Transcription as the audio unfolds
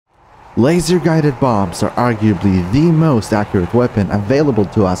Laser-guided bombs are arguably the most accurate weapon available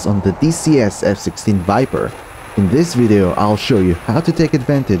to us on the DCS F-16 Viper. In this video, I'll show you how to take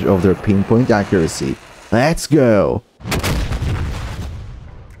advantage of their pinpoint accuracy. Let's go!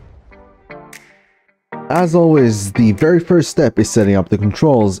 As always, the very first step is setting up the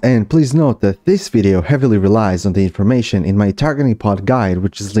controls, and please note that this video heavily relies on the information in my targeting pod guide,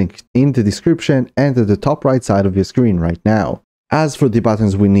 which is linked in the description and at the top right side of your screen right now. As for the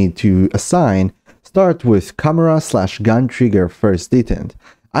buttons we need to assign, start with camera/gun trigger first detent.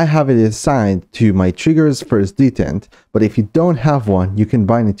 I have it assigned to my triggers first detent, but if you don't have one, you can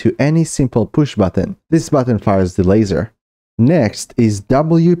bind it to any simple push button. This button fires the laser. Next is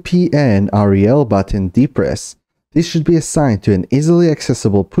WPN REL button depress. This should be assigned to an easily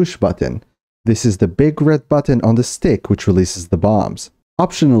accessible push button. This is the big red button on the stick which releases the bombs.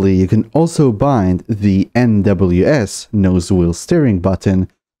 Optionally, you can also bind the NWS nose wheel steering button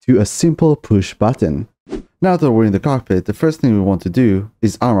to a simple push button. Now that we're in the cockpit, the first thing we want to do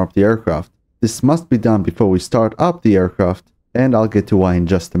is arm up the aircraft. This must be done before we start up the aircraft, and I'll get to why in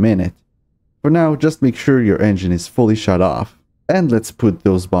just a minute. For now, just make sure your engine is fully shut off, and let's put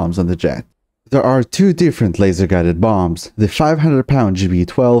those bombs on the jet. There are two different laser-guided bombs, the 500-pound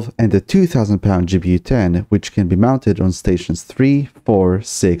GBU-12 and the 2,000-pound GBU-10, which can be mounted on stations 3, 4,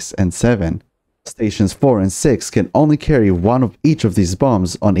 6, and 7. Stations 4 and 6 can only carry one of each of these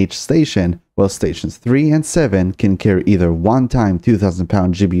bombs on each station, while stations 3 and 7 can carry either 1 time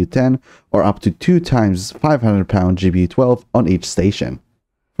 2,000-pound GBU-10 or up to 2 times 500-pound GBU-12 on each station.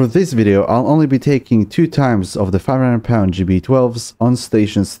 For this video, I'll only be taking 2 times of the 500-pound GBU-12s on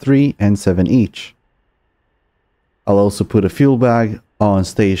stations 3 and 7 each. I'll also put a fuel bag on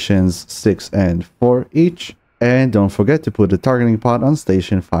stations 6 and 4 each, and don't forget to put the targeting pod on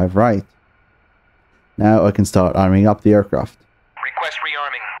station 5 right. Now I can start arming up the aircraft. Request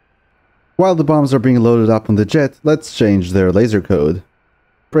rearming. While the bombs are being loaded up on the jet, let's change their laser code.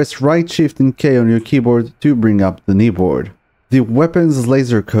 Press right shift and K on your keyboard to bring up the kneeboard. The weapon's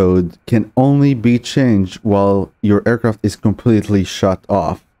laser code can only be changed while your aircraft is completely shut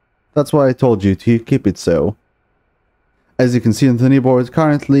off. That's why I told you to keep it so. As you can see on the kneeboard,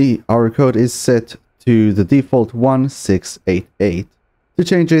 currently our code is set to the default 1688. To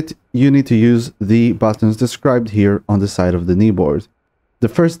change it, you need to use the buttons described here on the side of the kneeboard. The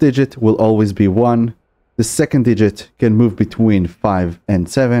first digit will always be 1, the second digit can move between 5 and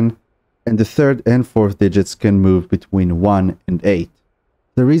 7, and the third and fourth digits can move between 1 and 8.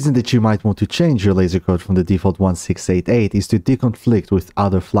 The reason that you might want to change your laser code from the default 1688 is to deconflict with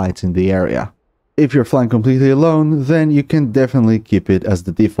other flights in the area. If you're flying completely alone, then you can definitely keep it as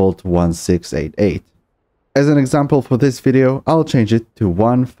the default 1688. As an example for this video, I'll change it to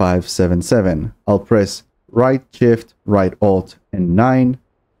 1577. I'll press right shift, right alt, and 9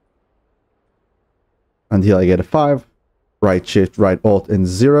 until I get a 5. Right shift, right alt, and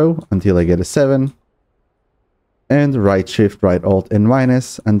 0 until I get a 7. And right shift, right alt, and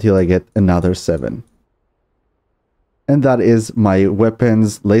minus until I get another 7. And that is my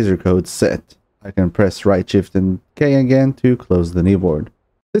weapon's laser code set. I can press right shift and K again to close the kneeboard.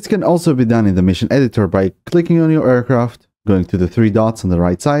 This can also be done in the mission editor by clicking on your aircraft, going to the 3 dots on the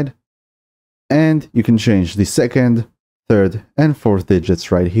right side, and you can change the second, third, and fourth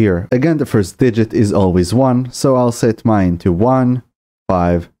digits right here. Again, the first digit is always 1, so I'll set mine to 1,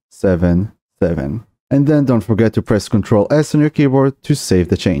 5, 7, 7. And then don't forget to press Ctrl S on your keyboard to save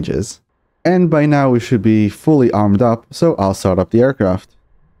the changes. And by now we should be fully armed up, so I'll start up the aircraft.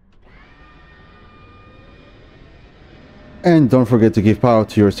 And don't forget to give power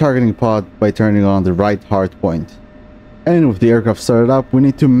to your targeting pod by turning on the right hard point. And with the aircraft started up, we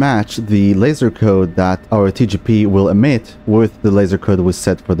need to match the laser code that our TGP will emit with the laser code we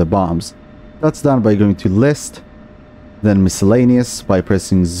set for the bombs. That's done by going to List, then Miscellaneous by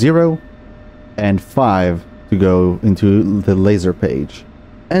pressing 0, and 5 to go into the laser page.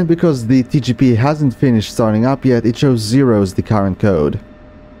 And because the TGP hasn't finished starting up yet, it shows 0 as the current code.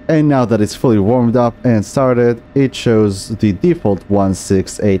 And now that it's fully warmed up and started, it shows the default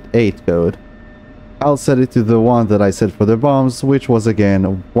 1688 code. I'll set it to the one that I set for the bombs, which was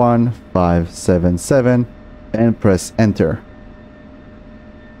again 1577, and press enter.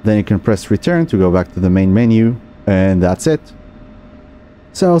 Then you can press return to go back to the main menu, and that's it.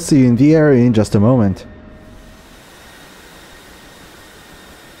 So I'll see you in the air in just a moment.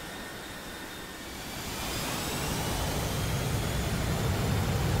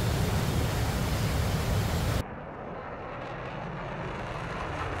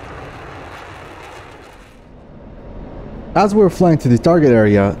 As we're flying to the target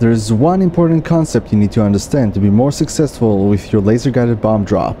area, there is one important concept you need to understand to be more successful with your laser-guided bomb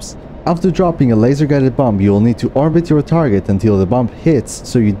drops. After dropping a laser-guided bomb, you will need to orbit your target until the bomb hits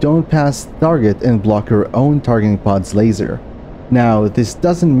so you don't pass the target and block your own targeting pod's laser. Now, this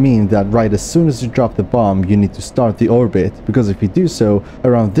doesn't mean that right as soon as you drop the bomb, you need to start the orbit, because if you do so,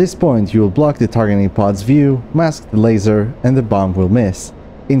 around this point you will block the targeting pod's view, mask the laser, and the bomb will miss.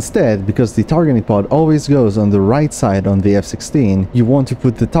 Instead, because the targeting pod always goes on the right side on the F-16, you want to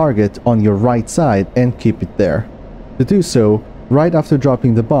put the target on your right side and keep it there. To do so, right after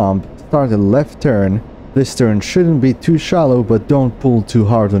dropping the bomb, start a left turn. This turn shouldn't be too shallow, but don't pull too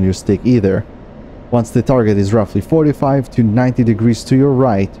hard on your stick either. Once the target is roughly 45 to 90 degrees to your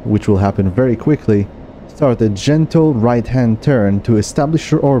right, which will happen very quickly, start a gentle right-hand turn to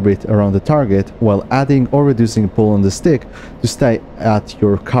establish your orbit around the target while adding or reducing pull on the stick to stay at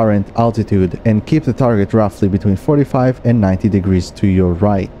your current altitude and keep the target roughly between 45 and 90 degrees to your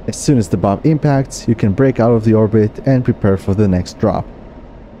right. As soon as the bomb impacts, you can break out of the orbit and prepare for the next drop.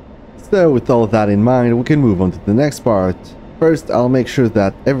 So with all of that in mind, we can move on to the next part. First, I'll make sure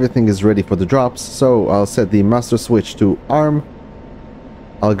that everything is ready for the drops, so I'll set the master switch to arm.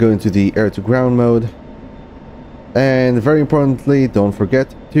 I'll go into the air-to-ground mode. And very importantly, don't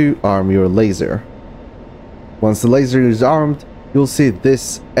forget to arm your laser. Once the laser is armed, you'll see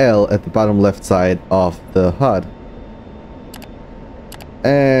this L at the bottom left side of the HUD.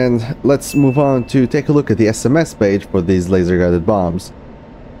 And let's move on to take a look at the SMS page for these laser-guided bombs.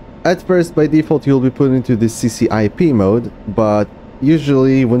 At first, by default, you'll be put into the CCIP mode, but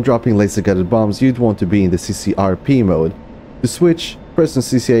usually when dropping laser-guided bombs, you'd want to be in the CCRP mode. To switch, press on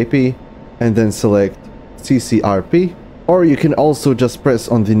CCIP and then select CCRP, or you can also just press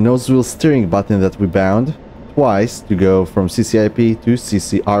on the nose wheel steering button that we bound twice to go from CCIP to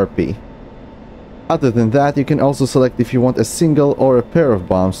CCRP. Other than that, you can also select if you want a single or a pair of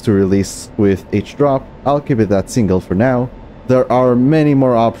bombs to release with each drop. I'll keep it at single for now. There are many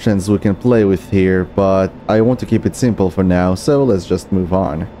more options we can play with here, but I want to keep it simple for now, so let's just move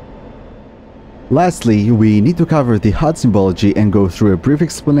on. Lastly, we need to cover the HUD symbology and go through a brief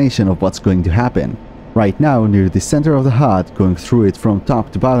explanation of what's going to happen. Right now, near the center of the HUD, going through it from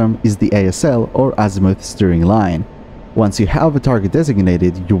top to bottom, is the ASL or Azimuth Steering Line. Once you have a target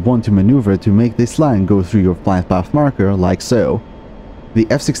designated, you want to maneuver to make this line go through your flight path marker like so. The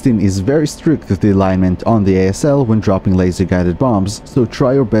F-16 is very strict with the alignment on the ASL when dropping laser-guided bombs, so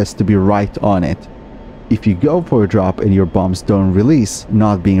try your best to be right on it. If you go for a drop and your bombs don't release,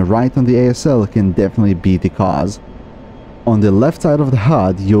 not being right on the ASL can definitely be the cause. On the left side of the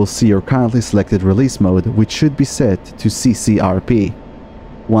HUD, you'll see your currently selected release mode, which should be set to CCRP.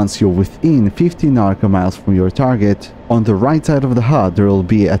 Once you're within 15 nautical miles from your target, on the right side of the HUD there will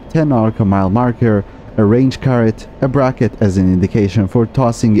be a 10 nautical mile marker, a range caret, a bracket as an indication for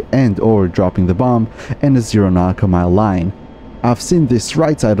tossing and or dropping the bomb, and a 0 nautical mile line. I've seen this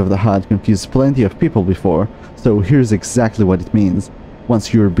right side of the HUD confuse plenty of people before, so here's exactly what it means.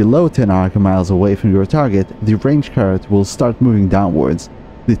 Once you're below 10 nautical miles away from your target, the range caret will start moving downwards.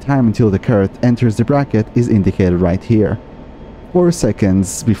 The time until the caret enters the bracket is indicated right here. 4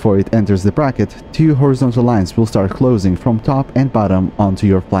 seconds before it enters the bracket, 2 horizontal lines will start closing from top and bottom onto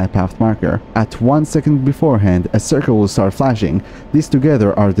your flight path marker. At 1 second beforehand, a circle will start flashing. These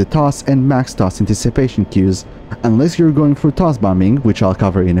together are the toss and max toss anticipation cues. Unless you're going for toss bombing, which I'll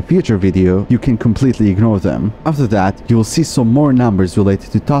cover in a future video, you can completely ignore them. After that, you'll see some more numbers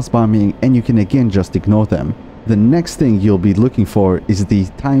related to toss bombing and you can again just ignore them. The next thing you'll be looking for is the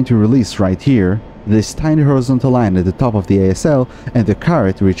time to release right here. This tiny horizontal line at the top of the ASL and the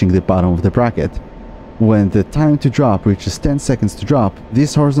caret reaching the bottom of the bracket. When the time to drop reaches 10 seconds to drop,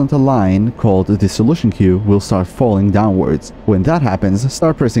 this horizontal line, called the solution queue, will start falling downwards. When that happens,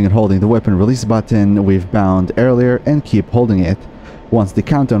 start pressing and holding the weapon release button we've bound earlier and keep holding it. Once the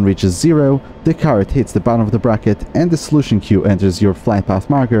countdown reaches 0, the caret hits the bottom of the bracket and the solution queue enters your flight path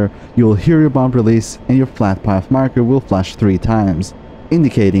marker, you will hear your bomb release and your flight path marker will flash 3 times.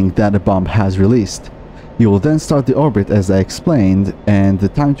 Indicating that a bomb has released. You will then start the orbit as I explained, and the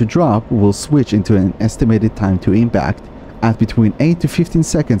time to drop will switch into an estimated time to impact. At between 8 to 15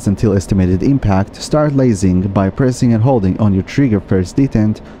 seconds until estimated impact, start lasing by pressing and holding on your trigger first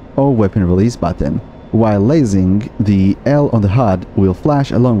detent or weapon release button. While lasing, the L on the HUD will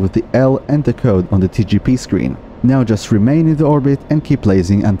flash along with the L and the code on the TGP screen. Now just remain in the orbit and keep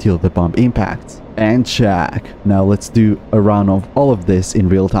lasing until the bomb impacts. And check. Now let's do a run of all of this in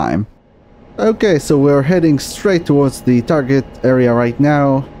real time. Okay, so we're heading straight towards the target area right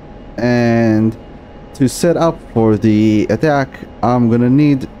now, and to set up for the attack I'm gonna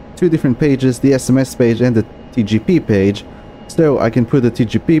need 2 different pages, the SMS page and the TGP page. so I can put the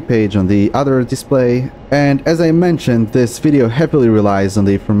TGP page on the other display. And as I mentioned, this video heavily relies on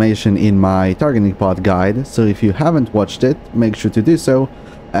the information in my targeting pod guide, so if you haven't watched it, make sure to do so,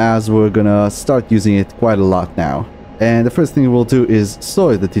 as we're gonna start using it quite a lot now. And the first thing we'll do is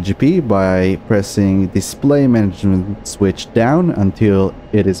sort the TGP by pressing display management switch down until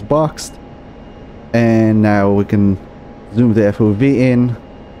it is boxed. And now we can zoom the FOV in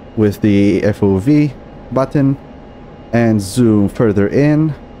with the FOV button and zoom further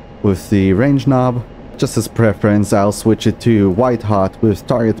in with the range knob. Just as preference, I'll switch it to white hot with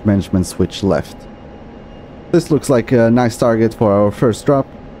target management switch left. This looks like a nice target for our first drop.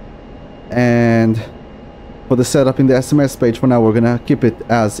 And for the setup in the SMS page, for now we're gonna keep it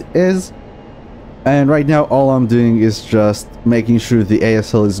as is. And right now all I'm doing is just making sure the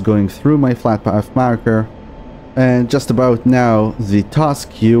ASL is going through my flat path marker. And just about now the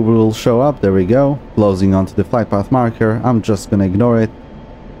task queue will show up. There we go, closing onto the flight path marker. I'm just gonna ignore it.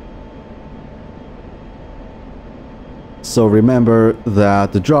 So remember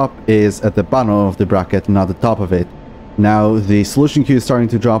that the drop is at the bottom of the bracket, not the top of it. Now the solution queue is starting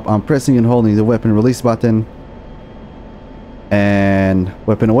to drop. I'm pressing and holding the weapon release button. And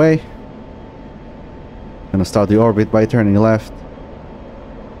weapon away. Gonna start the orbit by turning left.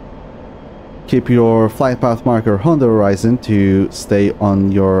 Keep your flight path marker on the horizon to stay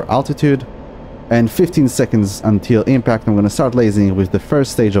on your altitude. And 15 seconds until impact, I'm gonna start lasing with the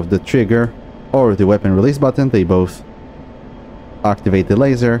first stage of the trigger or the weapon release button. They both activate the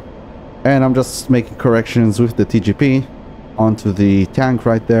laser. And I'm just making corrections with the TGP onto the tank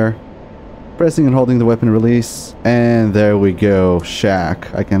right there. Pressing and holding the weapon release, and there we go,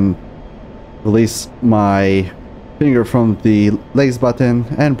 shack. I can release my finger from the lace button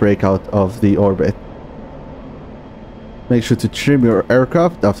and break out of the orbit. Make sure to trim your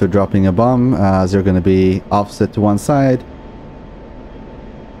aircraft after dropping a bomb, as you're going to be offset to one side.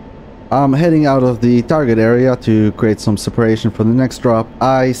 I'm heading out of the target area to create some separation for the next drop.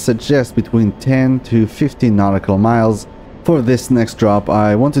 I suggest between 10 to 15 nautical miles. For this next drop,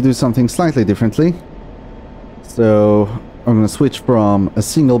 I want to do something slightly differently. So I'm going to switch from a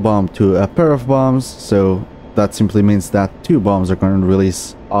single bomb to a pair of bombs. So that simply means that 2 bombs are going to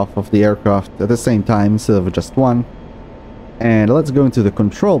release off of the aircraft at the same time instead of just 1. And let's go into the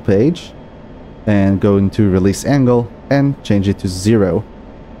control page and go into release angle and change it to 0.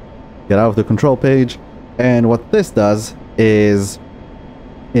 Get out of the control page, and what this does is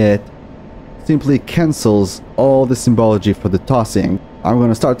it simply cancels all the symbology for the tossing. I'm going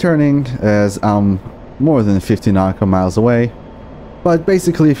to start turning as I'm more than 50 nautical miles away. But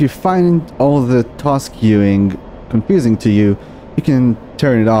basically, if you find all the toss queuing confusing to you, you can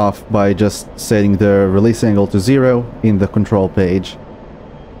turn it off by just setting the release angle to 0 in the control page.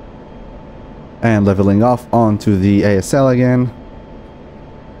 And leveling off onto the ASL again.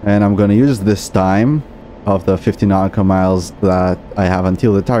 And I'm going to use this time of the 50 nautical miles that I have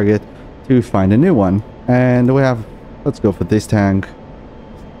until the target to find a new one. And we have, let's go for this tank.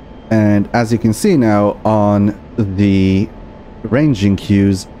 And as you can see now on the ranging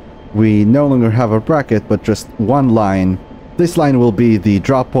queues, we no longer have a bracket but just one line. This line will be the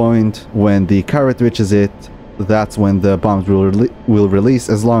drop point. When the carrot reaches it, that's when the bombs will release,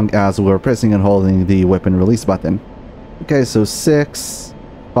 as long as we're pressing and holding the weapon release button. Okay, so 6,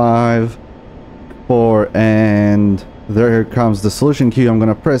 5, 4, and there comes the solution queue. I'm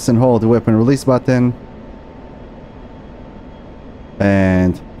gonna press and hold the weapon release button,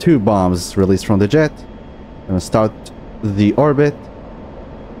 and 2 bombs released from the jet. I'm gonna start the orbit.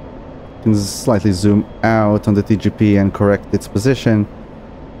 You can slightly zoom out on the TGP and correct its position.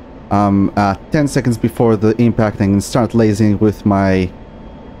 At 10 seconds before the impact, I can start lasing with my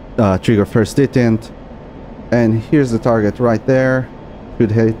trigger first detent, and here's the target right there.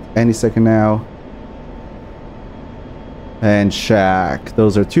 Should hit any second now. And shack.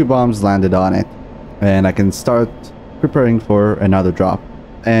 Those are 2 bombs landed on it. And I can start preparing for another drop.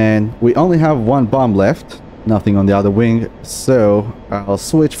 And we only have 1 bomb left. Nothing on the other wing. So I'll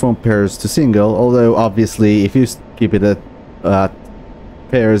switch from pairs to single. Although obviously if you keep it at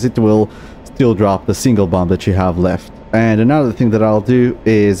pairs, it will still drop the single bomb that you have left. And another thing that I'll do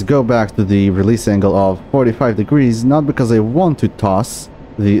is go back to the release angle of 45 degrees, not because I want to toss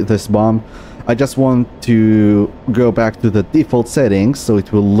this bomb. I just want to go back to the default settings, so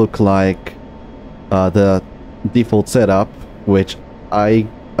it will look like the default setup, which I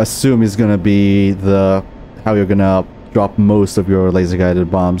assume is gonna be how you're gonna drop most of your laser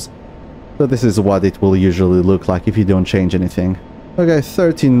guided bombs. So this is what it will usually look like if you don't change anything. Okay,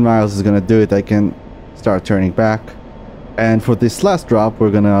 13 miles is gonna do it. I can start turning back. And for this last drop, we're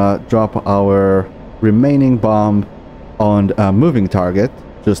gonna drop our remaining bomb on a moving target,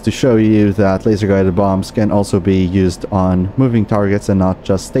 just to show you that laser guided bombs can also be used on moving targets and not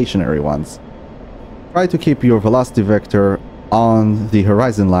just stationary ones. Try to keep your velocity vector on the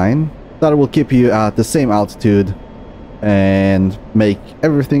horizon line. That will keep you at the same altitude and make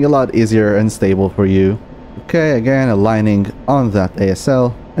everything a lot easier and stable for you. Okay, again, aligning on that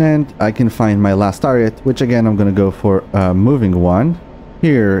ASL, and I can find my last target, which again I'm gonna go for a moving one.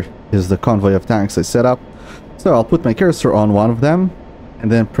 Here is the convoy of tanks I set up. So I'll put my cursor on one of them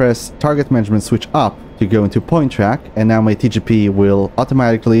and then press target management switch up to go into point track, and now my TGP will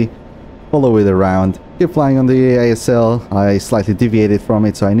automatically follow it around. Keep flying on the ASL. I slightly deviated from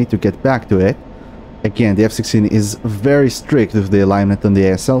it, so I need to get back to it. Again, the F-16 is very strict with the alignment on the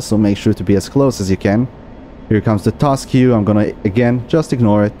ASL, so make sure to be as close as you can. Here comes the toss cue. I'm gonna, again, just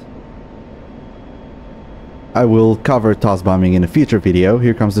ignore it. I will cover toss bombing in a future video.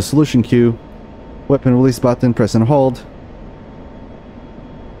 Here comes the solution cue. Weapon release button, press and hold.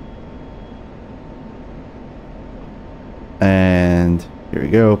 And here we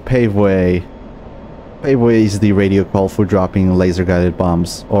go, paveway. Paveway is the radio call for dropping laser guided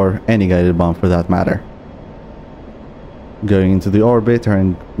bombs, or any guided bomb for that matter. Going into the orbit,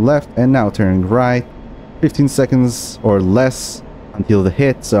 turn left, and now turn right. 15 seconds or less until the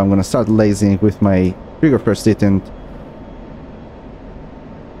hit, so I'm gonna start lasing with my trigger first detent.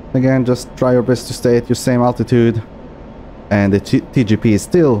 Again, just try your best to stay at your same altitude, and the TGP is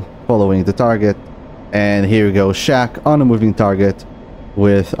still following the target. And here we go, shack on a moving target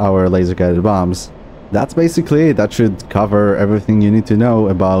with our laser guided bombs. That's basically it. That should cover everything you need to know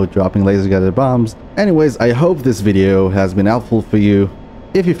about dropping laser guided bombs. Anyways, I hope this video has been helpful for you.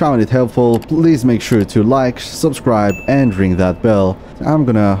 If you found it helpful, please make sure to like, subscribe, and ring that bell. I'm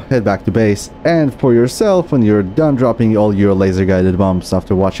gonna head back to base, and for yourself, when you're done dropping all your laser guided bombs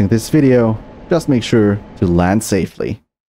after watching this video, just make sure to land safely.